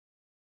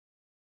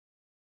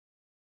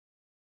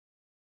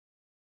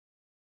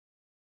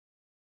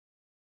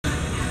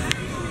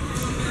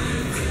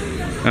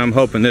I'm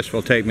hoping this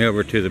will take me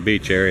over to the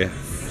beach area.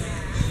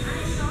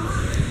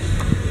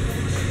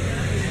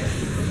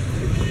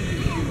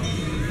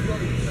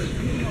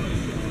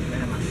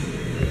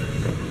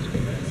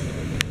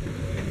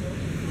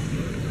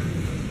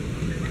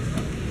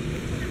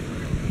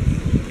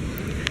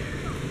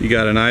 You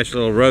got a nice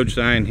little road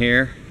sign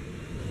here.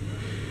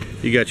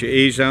 You got your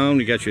E-zone,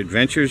 you got your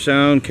adventure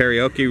zone,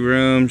 karaoke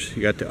rooms,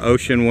 you got the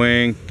ocean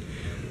wing.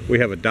 We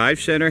have a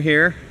dive center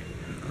here.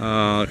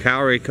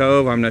 Cowrie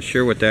Cove, I'm not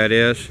sure what that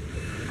is.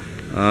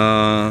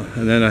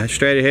 And then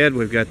straight ahead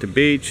we've got the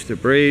beach, the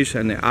breeze,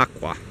 and the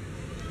aqua.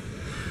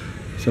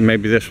 So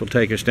maybe this will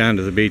take us down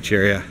to the beach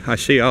area. I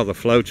see all the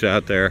floats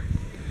out there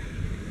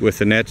with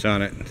the nets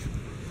on it.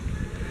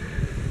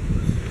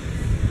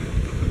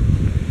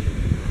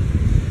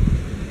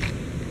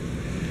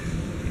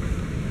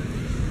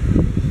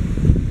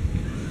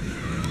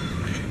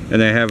 And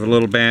they have a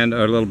little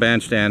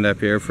bandstand up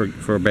here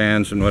for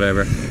bands and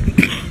whatever.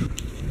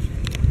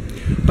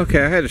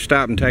 Okay, I had to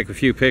stop and take a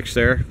few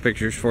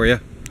pictures for you.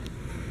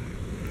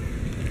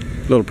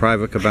 Little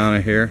private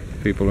cabana here.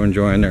 People are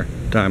enjoying their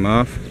time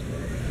off.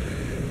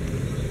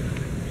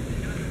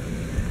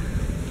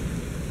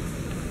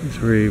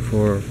 3,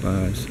 4,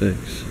 5,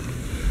 6.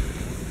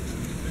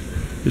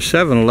 There's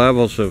 7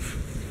 levels of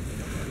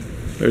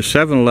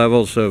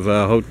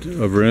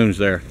rooms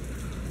there,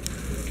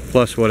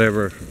 plus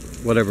whatever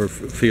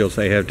fields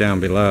they have down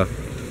below.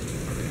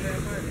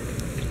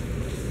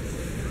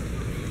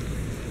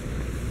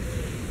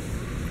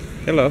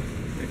 Hello.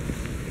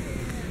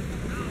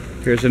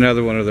 Here's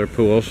another one of their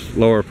pools,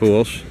 lower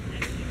pools.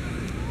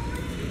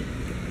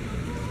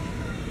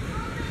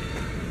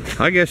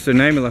 I guess the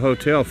name of the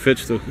hotel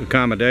fits the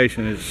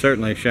accommodation. It's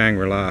certainly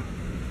Shangri-La.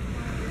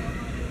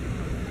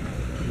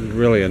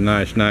 Really a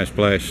nice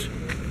place.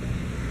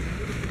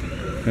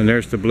 And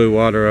there's the blue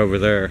water over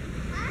there.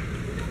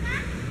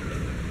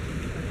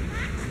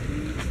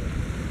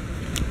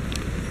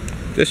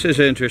 This is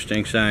an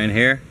interesting sign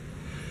here.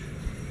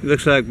 It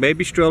looks like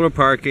baby stroller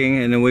parking,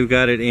 and then we've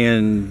got it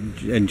in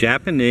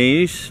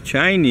Japanese,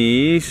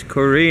 Chinese,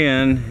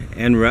 Korean,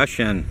 and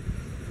Russian.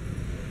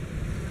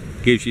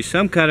 Gives you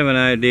some kind of an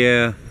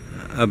idea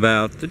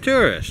about the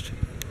tourist.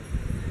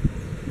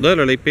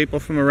 Literally,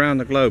 people from around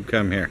the globe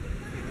come here.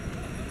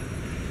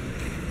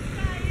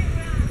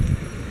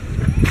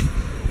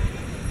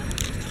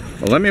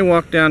 Well, let me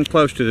walk down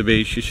close to the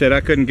beach. She said I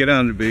couldn't get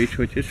on the beach,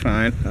 which is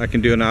fine. I can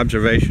do an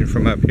observation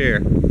from up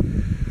here.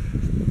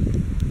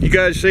 You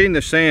guys seen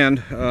the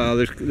sand,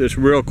 this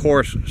real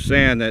coarse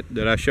sand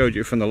that I showed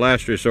you from the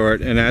last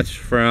resort, and that's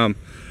from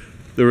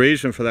the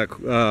reason for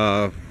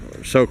that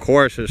so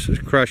coarse is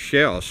crushed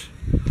shells.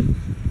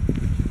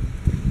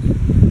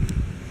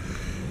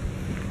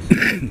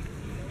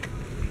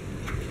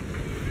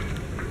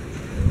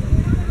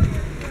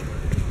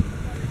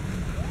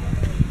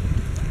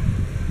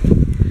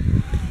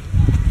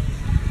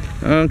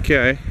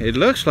 Okay, it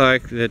looks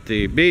like that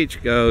the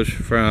beach goes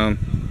from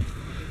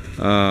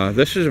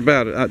this is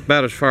about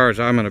as far as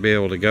I'm going to be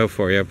able to go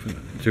for you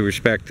to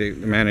respect the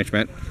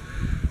management.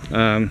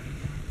 But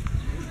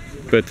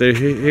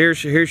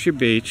here's your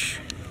beach.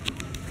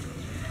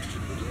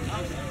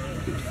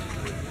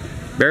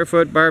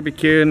 Barefoot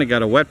barbecue, and they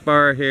got a wet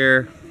bar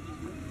here.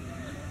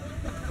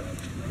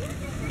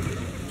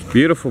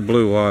 Beautiful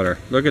blue water.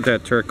 Look at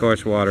that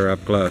turquoise water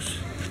up close.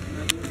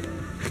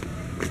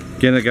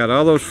 Again, they got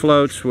all those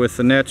floats with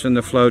the nets and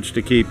the floats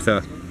to keep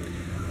the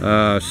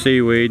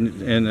seaweed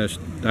and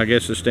I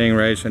guess the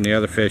stingrays and the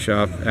other fish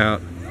out.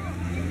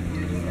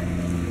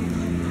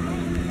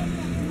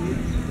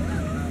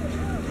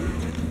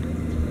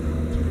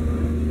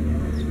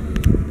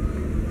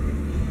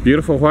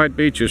 Beautiful white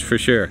beaches for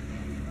sure.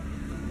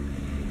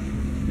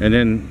 And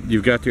then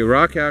you've got the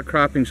rock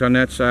outcroppings on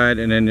that side,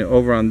 and then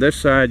over on this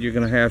side you're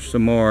going to have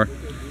some more.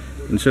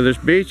 And so this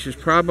beach is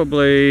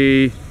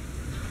probably,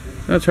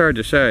 that's hard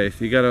to say.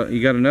 You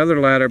got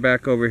another ladder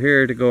back over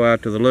here to go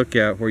out to the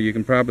lookout where you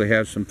can probably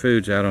have some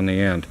foods out on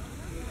the end.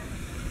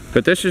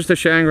 But this is the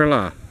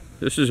Shangri-La.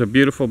 This is a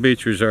beautiful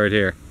beach resort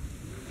here.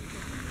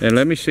 And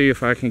let me see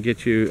if I can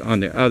get you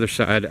on the other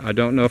side. I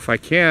don't know if I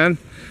can.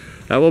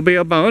 That will be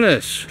a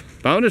bonus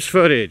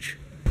footage.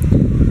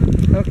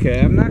 Okay,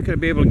 I'm not going to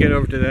be able to get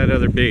over to that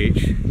other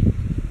beach,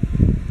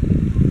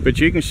 but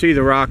you can see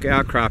the rock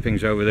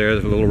outcroppings over there.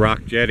 There's a little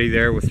rock jetty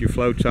there with your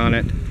floats on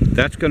it.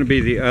 That's going to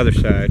be the other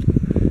side.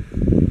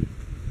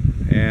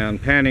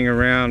 And panning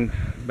around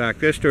back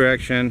this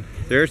direction,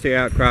 there's the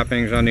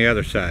outcroppings on the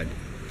other side.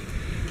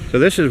 So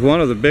this is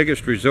one of the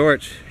biggest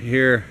resorts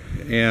here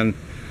in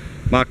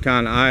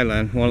Mactan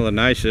Island, one of the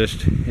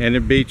nicest, and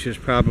the beach is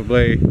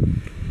probably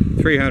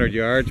 300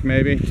 yards,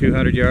 maybe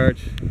 200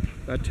 yards,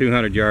 about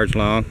 200 yards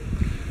long.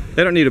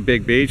 They don't need a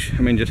big beach.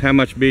 I mean, just how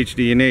much beach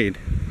do you need?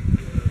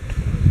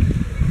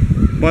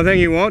 One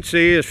thing you won't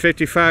see is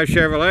 55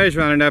 Chevrolets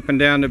running up and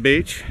down the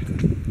beach.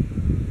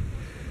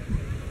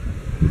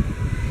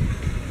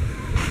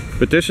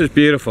 But this is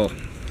beautiful.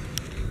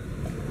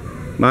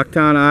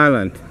 Mactan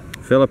Island,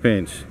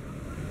 Philippines,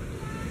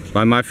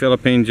 by My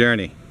Philippine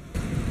Journey.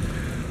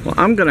 Well,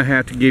 I'm gonna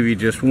have to give you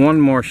just one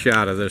more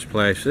shot of this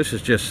place. This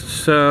is just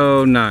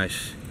so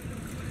nice.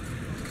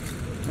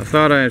 I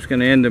thought I was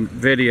gonna end the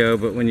video,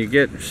 but when you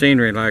get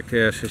scenery like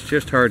this, it's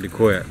just hard to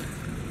quit.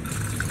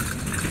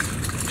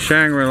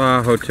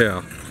 Shangri-La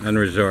Hotel and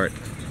Resort.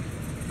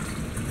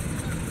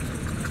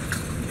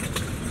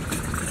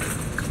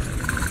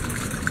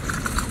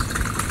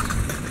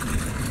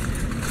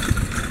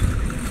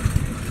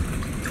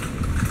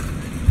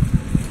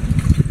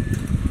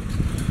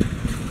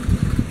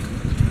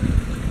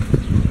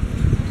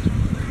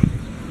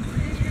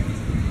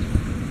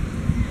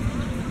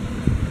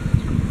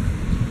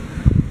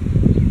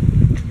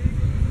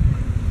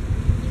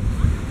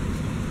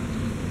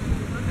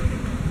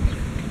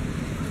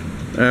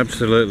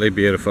 Absolutely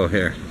beautiful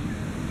here.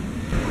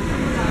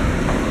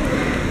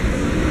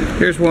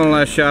 Here's one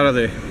last shot of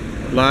the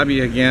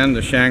lobby again,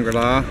 the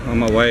Shangri-La, on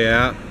my way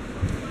out.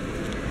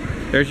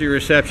 There's your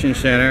reception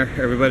center.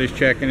 Everybody's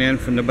checking in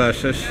from the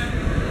buses.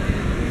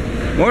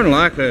 More than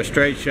likely a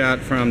straight shot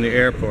from the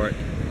airport.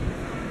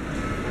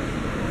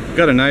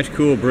 Got a nice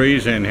cool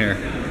breeze in here.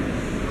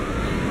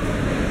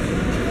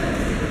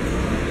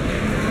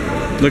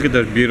 Look at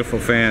those beautiful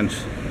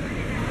fans.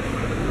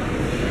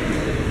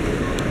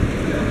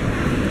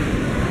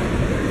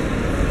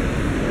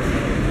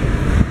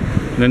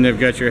 Then they've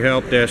got your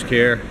help desk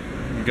here.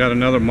 You've got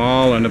another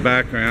mall in the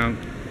background.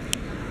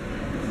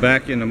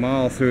 Back in the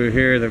mall through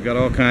here, they've got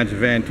all kinds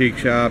of antique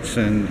shops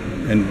and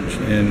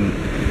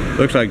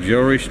looks like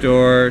jewelry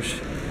stores.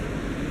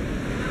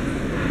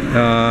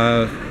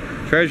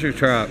 Treasure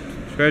shop.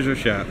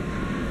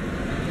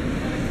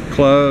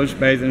 Clothes,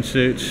 bathing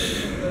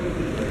suits.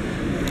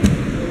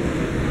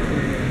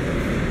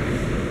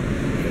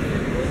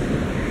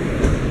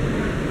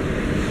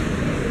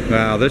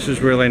 Wow, this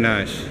is really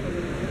nice.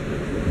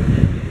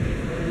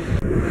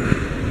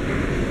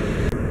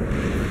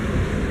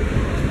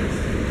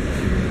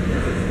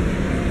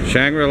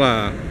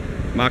 Shangri-La,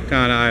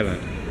 Mactan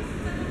Island.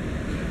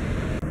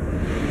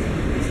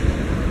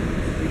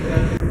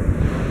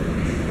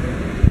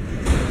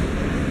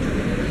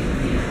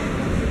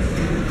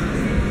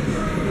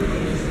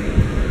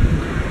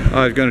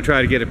 I was going to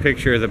try to get a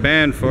picture of the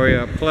band for you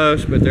up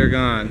close, but they're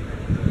gone.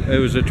 It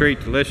was a treat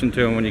to listen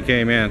to them when you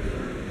came in.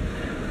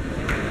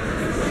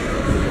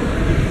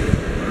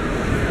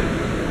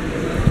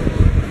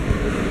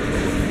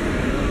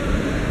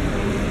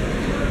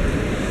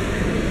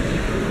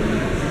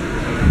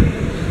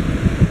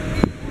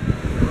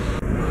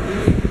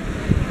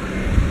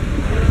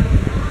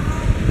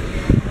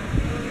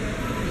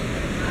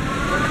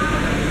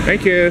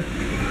 Thank you.